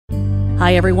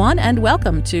Hi, everyone, and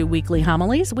welcome to Weekly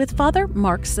Homilies with Father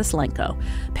Mark Sislenko,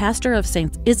 pastor of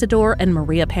St. Isidore and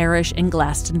Maria Parish in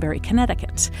Glastonbury,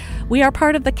 Connecticut. We are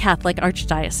part of the Catholic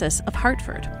Archdiocese of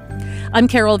Hartford. I'm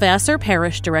Carol Vassar,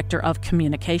 Parish Director of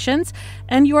Communications,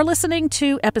 and you're listening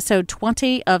to episode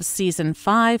 20 of Season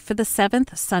 5 for the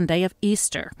 7th Sunday of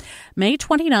Easter, May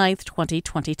 29th,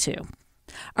 2022.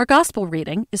 Our Gospel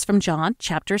reading is from John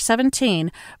chapter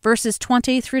 17, verses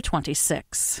 20 through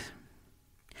 26.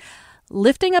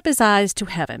 Lifting up his eyes to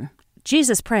heaven,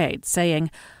 Jesus prayed,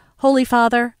 saying, Holy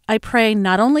Father, I pray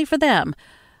not only for them,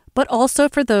 but also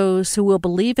for those who will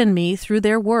believe in me through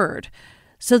their word,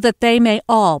 so that they may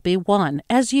all be one,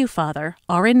 as you, Father,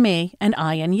 are in me and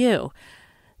I in you,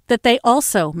 that they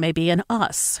also may be in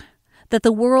us, that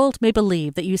the world may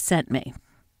believe that you sent me.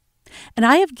 And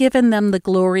I have given them the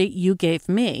glory you gave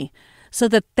me, so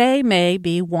that they may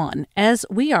be one, as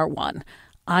we are one,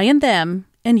 I and them,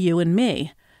 and you and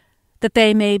me, that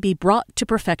they may be brought to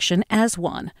perfection as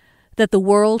one, that the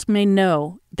world may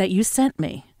know that you sent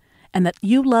me, and that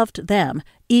you loved them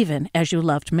even as you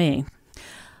loved me.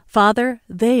 Father,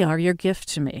 they are your gift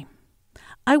to me.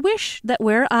 I wish that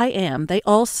where I am they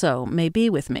also may be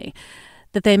with me,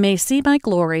 that they may see my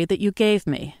glory that you gave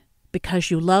me, because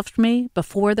you loved me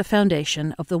before the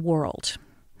foundation of the world.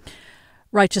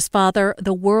 Righteous Father,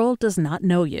 the world does not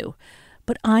know you,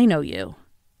 but I know you,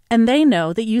 and they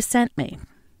know that you sent me.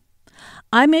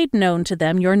 I made known to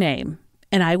them your name,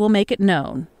 and I will make it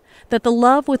known, that the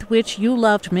love with which you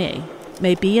loved me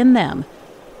may be in them,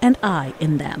 and I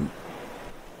in them.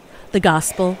 The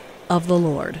Gospel of the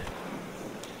Lord.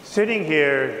 Sitting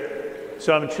here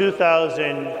some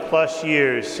 2,000 plus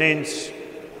years since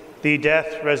the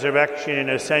death, resurrection,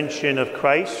 and ascension of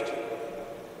Christ,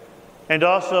 and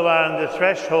also on the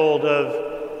threshold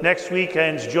of next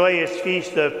weekend's joyous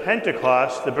feast of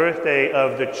Pentecost, the birthday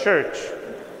of the Church,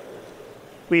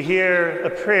 we hear a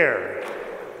prayer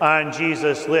on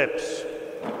Jesus' lips,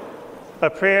 a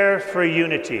prayer for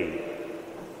unity,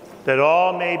 that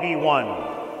all may be one,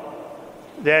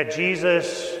 that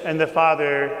Jesus and the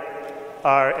Father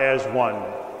are as one.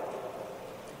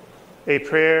 A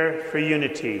prayer for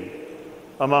unity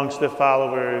amongst the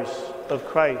followers of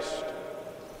Christ.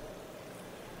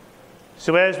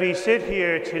 So as we sit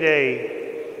here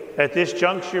today at this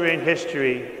juncture in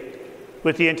history,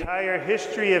 with the entire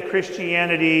history of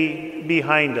Christianity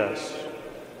behind us,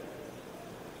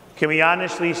 can we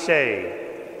honestly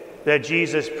say that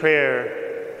Jesus'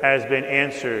 prayer has been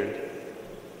answered?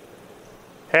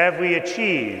 Have we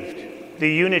achieved the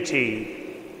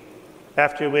unity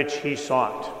after which he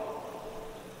sought?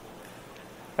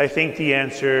 I think the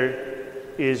answer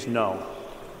is no.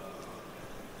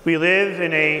 We live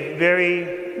in a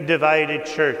very divided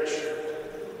church.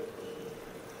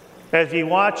 As we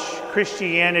watch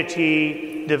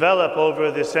Christianity develop over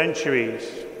the centuries,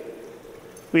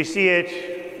 we see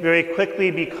it very quickly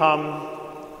become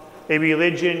a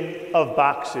religion of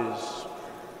boxes.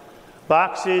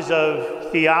 Boxes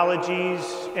of theologies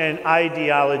and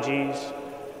ideologies,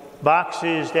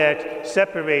 boxes that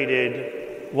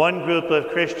separated one group of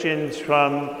Christians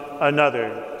from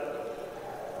another,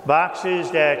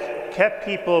 boxes that kept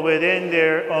people within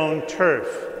their own turf,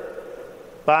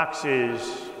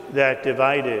 boxes that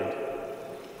divided.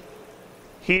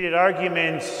 Heated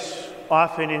arguments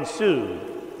often ensued,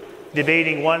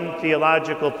 debating one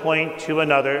theological point to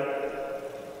another,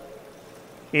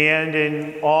 and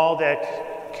in all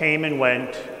that came and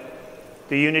went,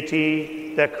 the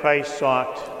unity that Christ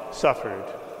sought suffered.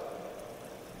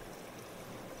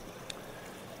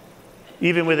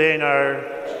 Even within our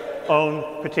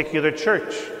own particular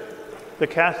church, the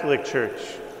Catholic Church,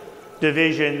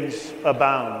 divisions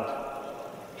abound.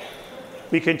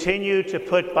 We continue to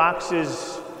put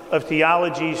boxes of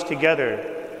theologies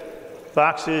together,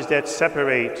 boxes that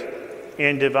separate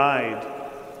and divide.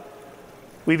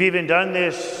 We've even done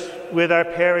this with our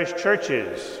parish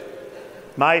churches,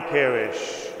 my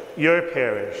parish, your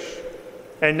parish,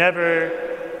 and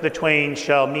never the twain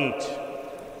shall meet.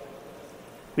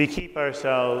 We keep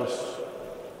ourselves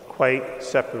quite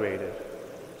separated.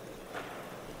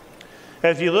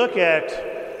 As you look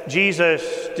at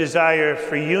Jesus' desire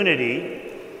for unity,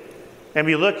 and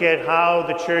we look at how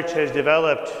the church has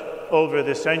developed over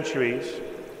the centuries,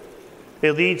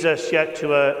 it leads us yet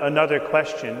to another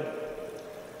question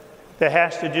that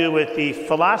has to do with the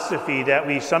philosophy that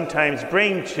we sometimes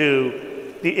bring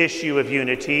to the issue of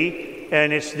unity,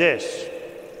 and it's this.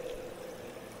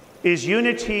 Is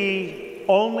unity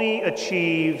only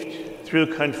achieved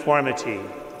through conformity?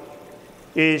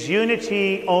 Is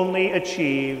unity only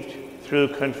achieved through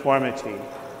conformity?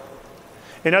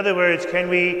 In other words, can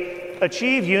we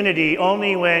achieve unity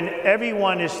only when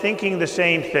everyone is thinking the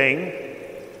same thing,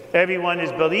 everyone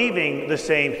is believing the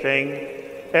same thing,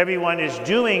 everyone is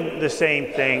doing the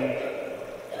same thing,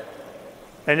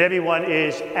 and everyone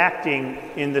is acting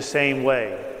in the same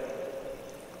way?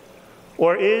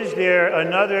 Or is there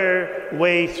another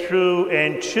way through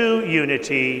and to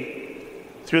unity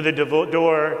through the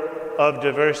door of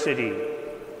diversity?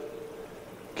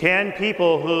 Can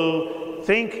people who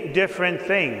think different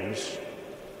things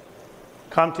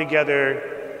come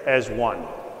together as one?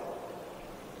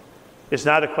 It's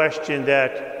not a question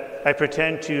that I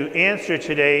pretend to answer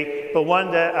today, but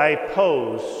one that I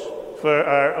pose for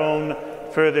our own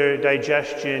further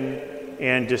digestion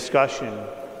and discussion.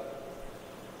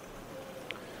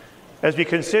 As we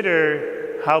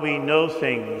consider how we know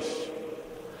things,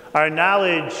 our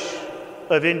knowledge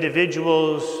of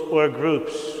individuals or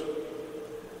groups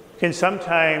can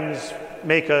sometimes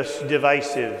make us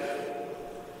divisive,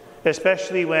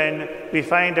 especially when we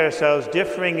find ourselves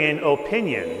differing in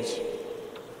opinions,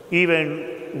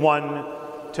 even one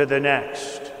to the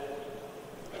next.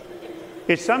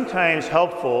 It's sometimes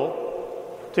helpful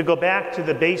to go back to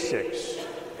the basics,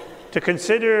 to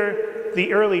consider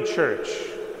the early church,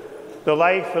 the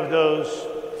life of those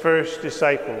first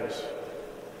disciples.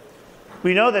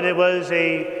 We know that it was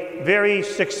a very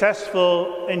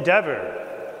successful endeavor.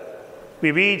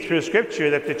 We read through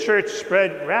Scripture that the church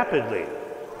spread rapidly,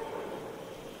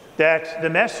 that the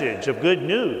message of good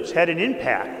news had an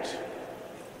impact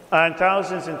on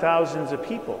thousands and thousands of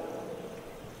people.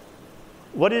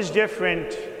 What is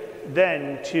different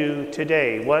then to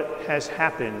today? What has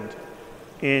happened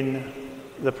in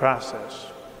the process?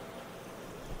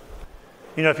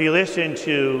 You know, if you listen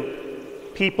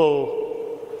to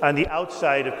people on the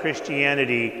outside of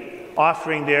Christianity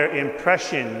offering their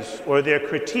impressions or their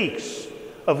critiques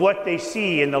of what they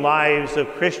see in the lives of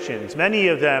Christians, many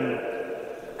of them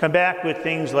come back with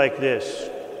things like this.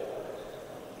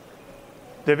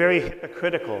 They're very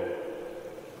hypocritical.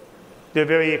 They're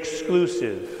very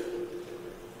exclusive.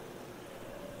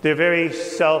 They're very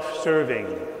self-serving.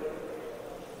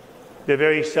 They're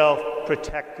very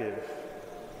self-protective.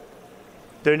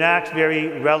 They're not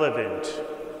very relevant.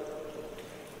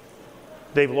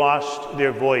 They've lost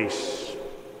their voice.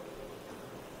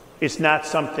 It's not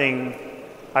something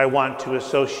I want to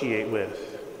associate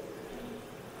with.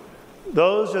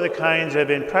 Those are the kinds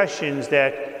of impressions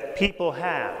that people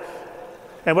have.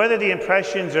 And whether the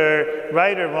impressions are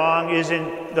right or wrong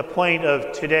isn't the point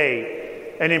of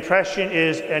today. An impression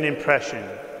is an impression,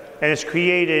 and it's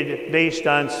created based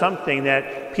on something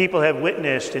that people have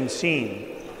witnessed and seen.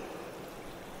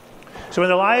 So in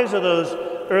the lives of those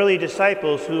early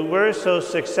disciples who were so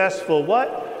successful,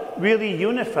 what really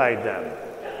unified them?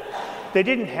 They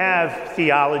didn't have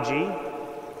theology.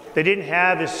 They didn't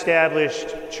have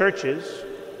established churches.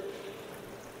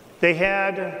 They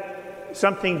had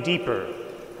something deeper,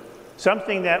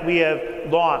 something that we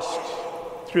have lost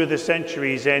through the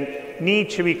centuries and need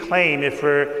to reclaim if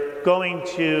we're going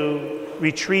to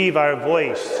retrieve our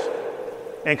voice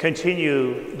and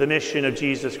continue the mission of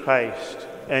Jesus Christ.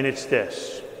 And it's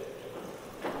this.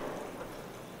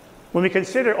 When we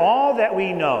consider all that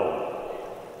we know,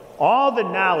 all the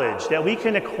knowledge that we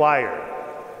can acquire,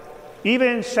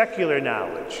 even secular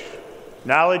knowledge,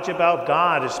 knowledge about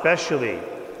God especially,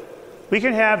 we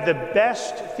can have the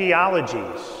best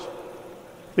theologies,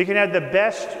 we can have the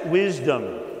best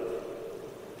wisdom,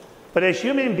 but as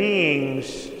human beings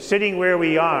sitting where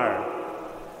we are,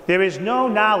 there is no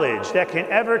knowledge that can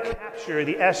ever capture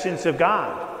the essence of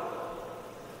God.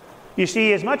 You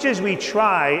see, as much as we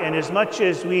try and as much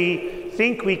as we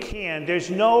think we can, there's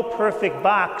no perfect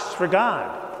box for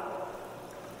God.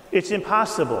 It's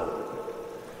impossible.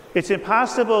 It's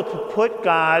impossible to put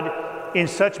God in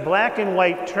such black and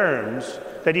white terms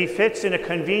that he fits in a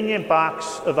convenient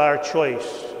box of our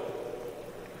choice.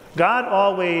 God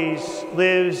always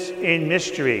lives in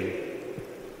mystery,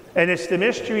 and it's the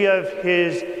mystery of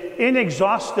his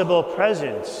inexhaustible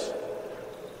presence.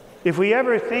 If we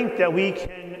ever think that we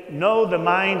can know the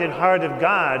mind and heart of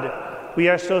God, we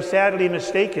are so sadly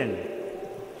mistaken,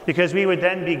 because we would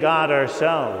then be God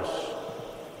ourselves.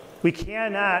 We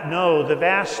cannot know the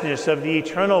vastness of the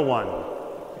Eternal One.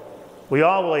 We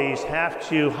always have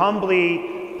to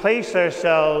humbly place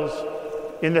ourselves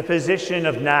in the position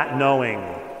of not knowing.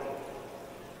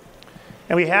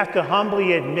 And we have to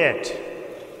humbly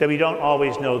admit that we don't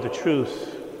always know the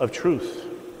truth of truth.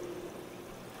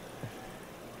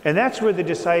 And that's where the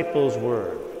disciples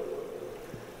were.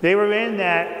 They were in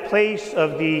that place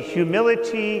of the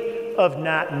humility of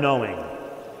not knowing.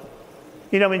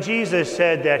 You know, when Jesus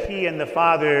said that he and the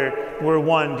Father were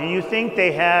one, do you think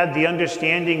they had the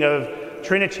understanding of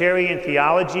Trinitarian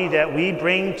theology that we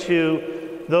bring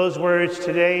to those words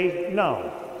today?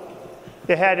 No.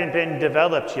 They hadn't been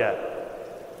developed yet.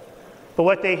 But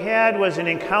what they had was an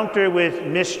encounter with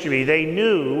mystery. They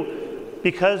knew,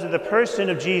 because of the person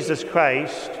of Jesus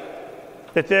Christ,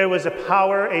 that there was a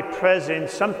power, a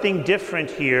presence, something different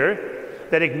here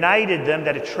that ignited them,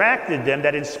 that attracted them,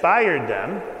 that inspired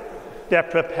them, that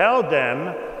propelled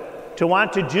them to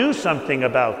want to do something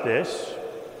about this,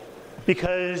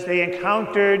 because they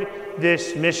encountered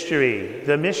this mystery,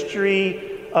 the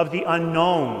mystery of the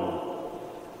unknown.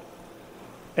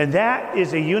 And that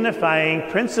is a unifying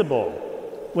principle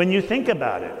when you think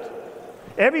about it.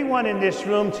 Everyone in this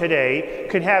room today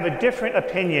could have a different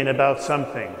opinion about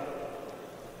something.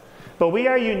 But we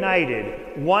are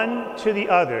united, one to the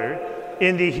other,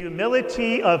 in the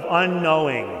humility of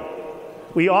unknowing.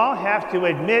 We all have to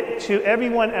admit to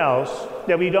everyone else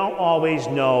that we don't always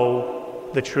know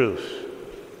the truth,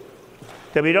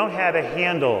 that we don't have a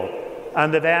handle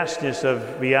on the vastness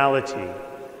of reality,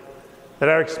 that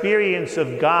our experience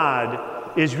of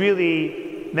God is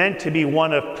really meant to be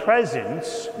one of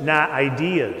presence, not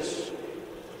ideas,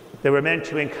 that we're meant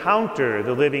to encounter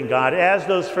the living God as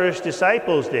those first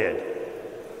disciples did,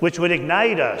 which would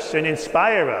ignite us and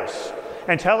inspire us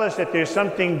and tell us that there's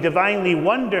something divinely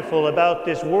wonderful about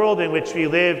this world in which we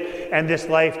live and this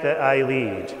life that I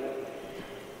lead.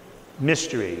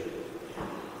 Mystery,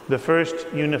 the first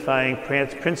unifying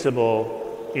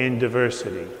principle in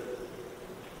diversity.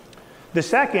 The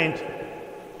second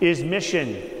is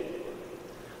mission.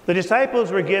 The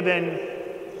disciples were given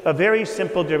a very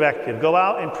simple directive: go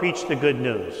out and preach the good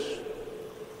news.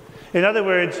 In other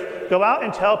words, go out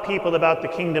and tell people about the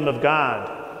kingdom of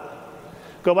God.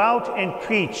 Go out and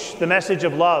preach the message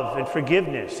of love and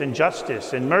forgiveness and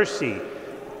justice and mercy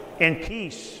and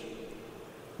peace.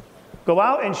 Go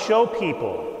out and show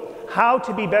people how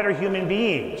to be better human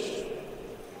beings.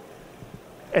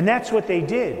 And that's what they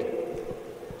did.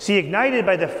 See, ignited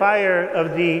by the fire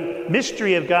of the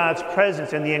mystery of God's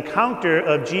presence and the encounter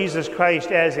of Jesus Christ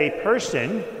as a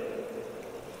person,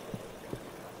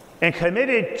 and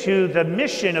committed to the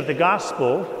mission of the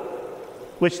gospel,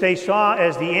 which they saw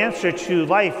as the answer to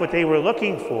life, what they were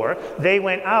looking for, they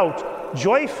went out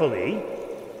joyfully.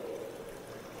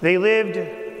 They lived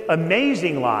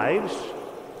amazing lives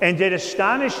and did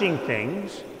astonishing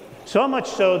things, so much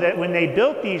so that when they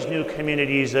built these new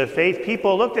communities of faith,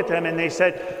 people looked at them and they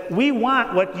said, we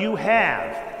want what you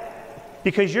have,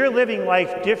 because you're living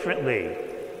life differently.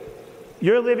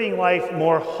 You're living life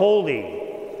more holy.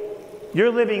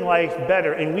 You're living life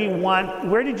better, and we want,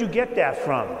 where did you get that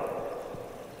from?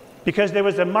 Because there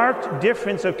was a marked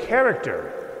difference of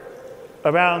character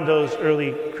around those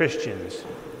early Christians.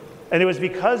 And it was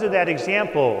because of that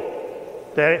example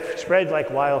that it spread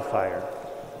like wildfire.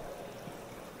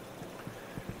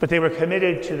 But they were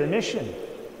committed to the mission.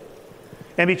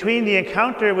 And between the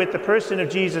encounter with the person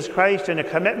of Jesus Christ and a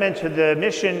commitment to the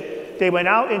mission, they went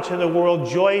out into the world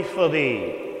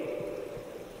joyfully.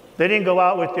 They didn't go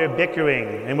out with their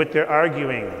bickering and with their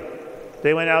arguing.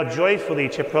 They went out joyfully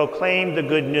to proclaim the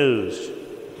good news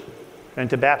and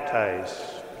to baptize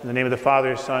in the name of the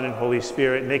Father, Son, and Holy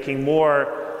Spirit, making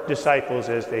more disciples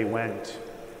as they went.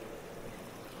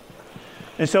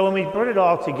 And so when we put it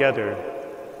all together,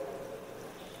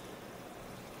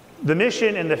 the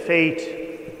mission and the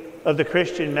fate of the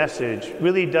Christian message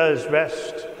really does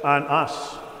rest on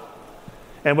us.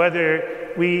 And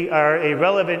whether we are a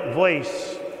relevant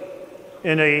voice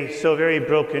in a so very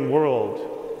broken world,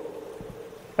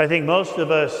 I think most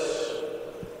of us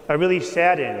are really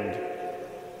saddened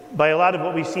by a lot of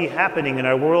what we see happening in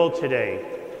our world today.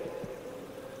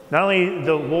 Not only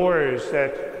the wars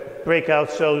that break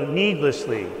out so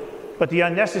needlessly, but the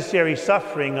unnecessary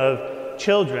suffering of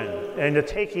children and the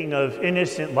taking of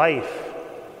innocent life.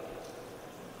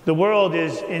 The world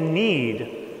is in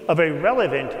need of a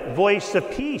relevant voice of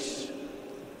peace,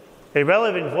 a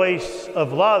relevant voice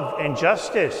of love and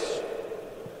justice.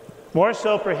 More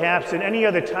so perhaps than any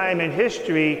other time in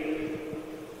history,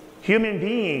 human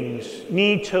beings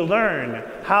need to learn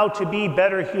how to be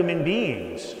better human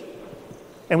beings.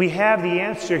 And we have the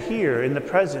answer here in the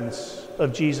presence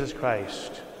of Jesus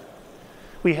Christ.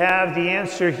 We have the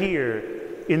answer here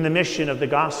in the mission of the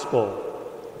gospel.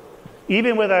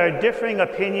 Even with our differing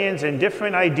opinions and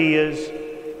different ideas,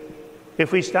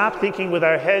 if we stop thinking with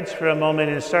our heads for a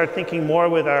moment and start thinking more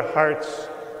with our hearts,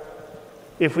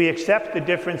 if we accept the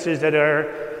differences that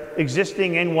are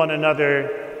existing in one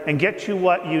another and get to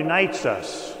what unites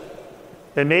us,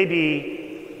 then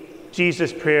maybe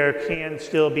Jesus' prayer can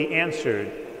still be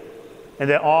answered and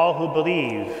that all who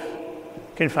believe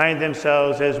can find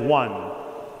themselves as one,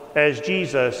 as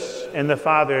Jesus and the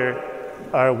Father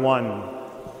are one.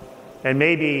 And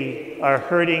maybe our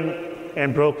hurting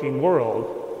and broken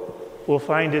world will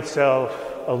find itself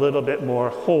a little bit more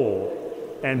whole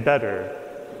and better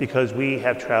because we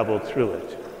have traveled through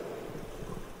it.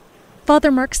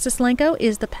 Father Mark Stislenko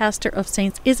is the pastor of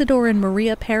Saints Isidore and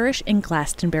Maria Parish in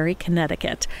Glastonbury,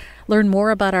 Connecticut. Learn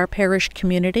more about our parish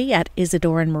community at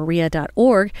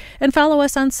isidoreandmaria.org and follow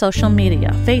us on social media,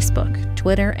 Facebook,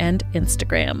 Twitter, and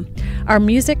Instagram. Our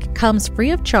music comes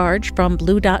free of charge from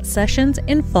Blue Dot Sessions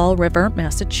in Fall River,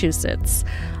 Massachusetts.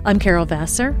 I'm Carol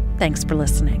Vassar. Thanks for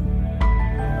listening.